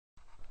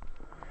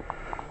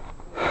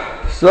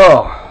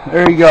So,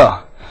 there you go.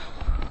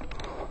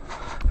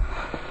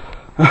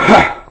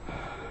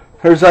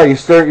 Here's how you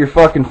start your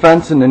fucking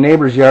fence in the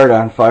neighbor's yard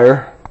on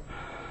fire.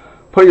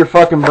 Put your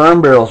fucking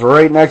burn barrels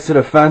right next to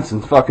the fence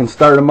and fucking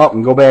start them up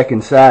and go back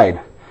inside.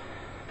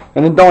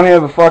 And then don't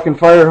have a fucking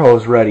fire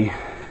hose ready.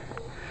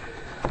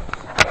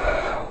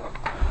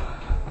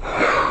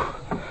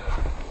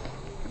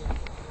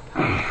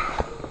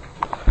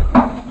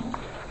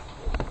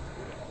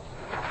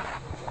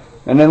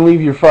 And then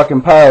leave your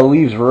fucking pile of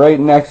leaves right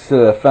next to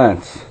the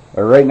fence.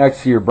 Or right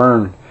next to your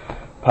burn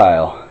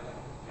pile.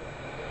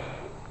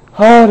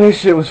 Oh,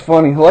 this shit was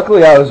funny.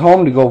 Luckily I was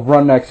home to go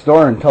run next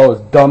door and tell his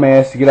dumb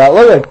ass to get out.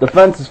 Look at it, the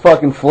fence is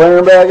fucking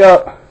flaring back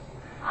up.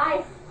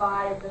 I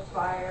spotted the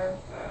fire.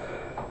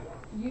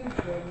 You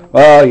didn't.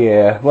 Oh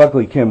yeah,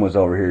 luckily Kim was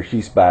over here.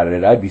 She spotted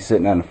it. I'd be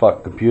sitting on the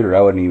fucking computer.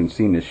 I wouldn't even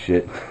seen this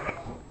shit.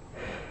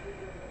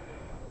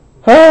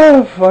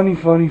 Ah, funny,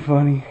 funny,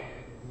 funny.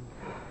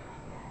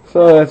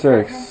 So that's our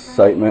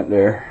excitement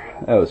there.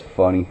 That was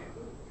funny.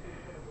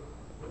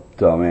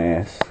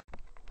 Dumbass.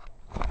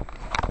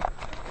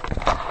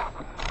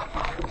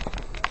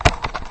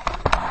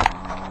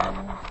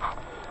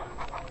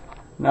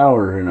 Now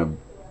we're gonna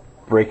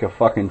break a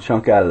fucking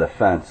chunk out of the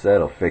fence.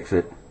 That'll fix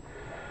it.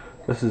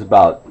 This is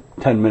about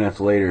 10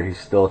 minutes later. He's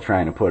still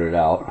trying to put it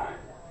out.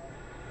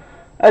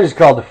 I just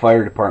called the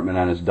fire department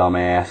on his dumb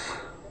ass.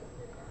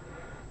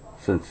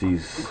 Since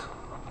he's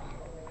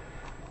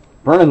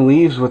burning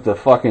leaves with the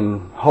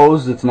fucking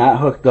hose that's not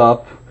hooked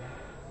up,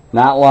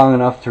 not long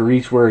enough to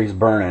reach where he's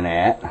burning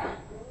at.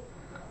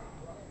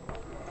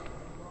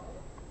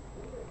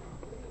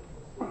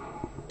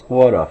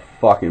 What a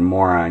fucking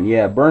moron.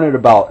 Yeah, burn it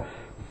about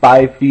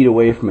 5 feet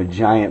away from a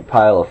giant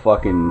pile of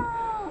fucking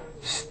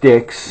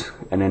sticks,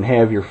 and then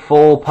have your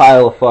full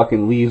pile of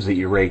fucking leaves that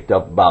you raked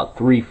up about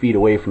 3 feet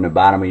away from the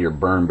bottom of your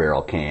burn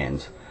barrel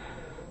cans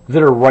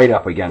that are right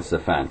up against the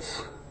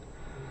fence.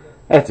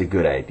 That's a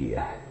good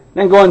idea.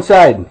 Then go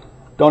inside.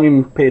 Don't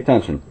even pay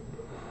attention.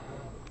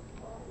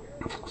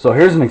 So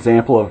here's an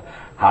example of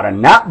how to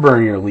not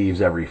burn your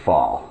leaves every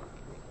fall.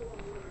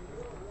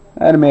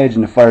 I'd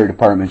imagine the fire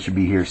department should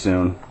be here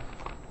soon.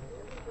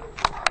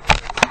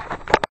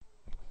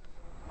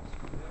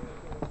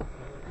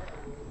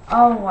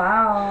 Oh,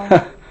 wow.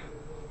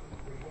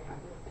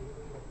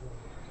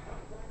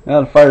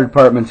 Now the fire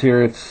department's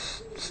here.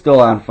 It's still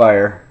on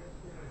fire.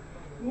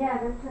 Yeah,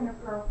 that's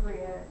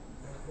inappropriate.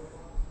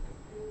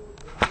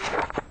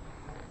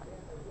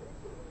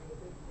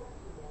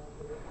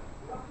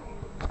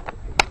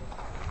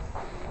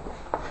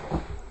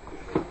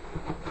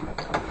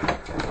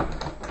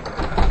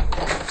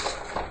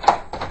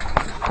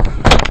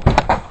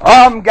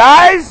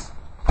 Guys,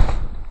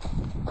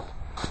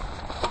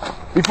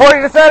 before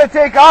you decide to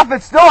take off,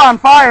 it's still on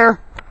fire.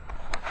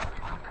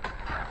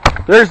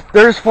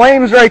 There's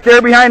flames right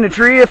there behind the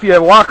tree. If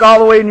you walk all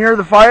the way near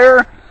the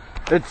fire,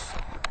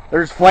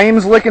 there's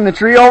flames licking the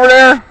tree over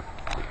there.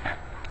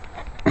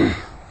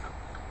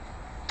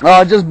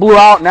 It just blew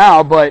out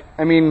now, but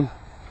I mean,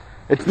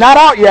 it's not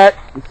out yet.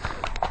 Where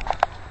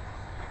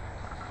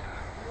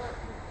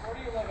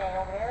do you live at,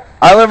 over there?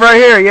 I live right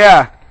here,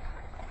 yeah.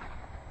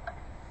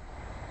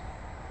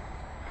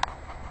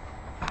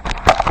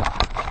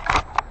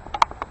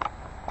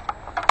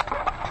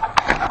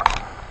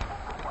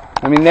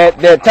 I mean,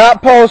 that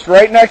top post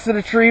right next to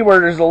the tree where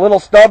there's a little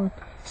stub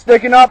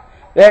sticking up,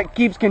 that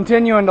keeps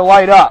continuing to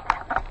light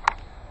up.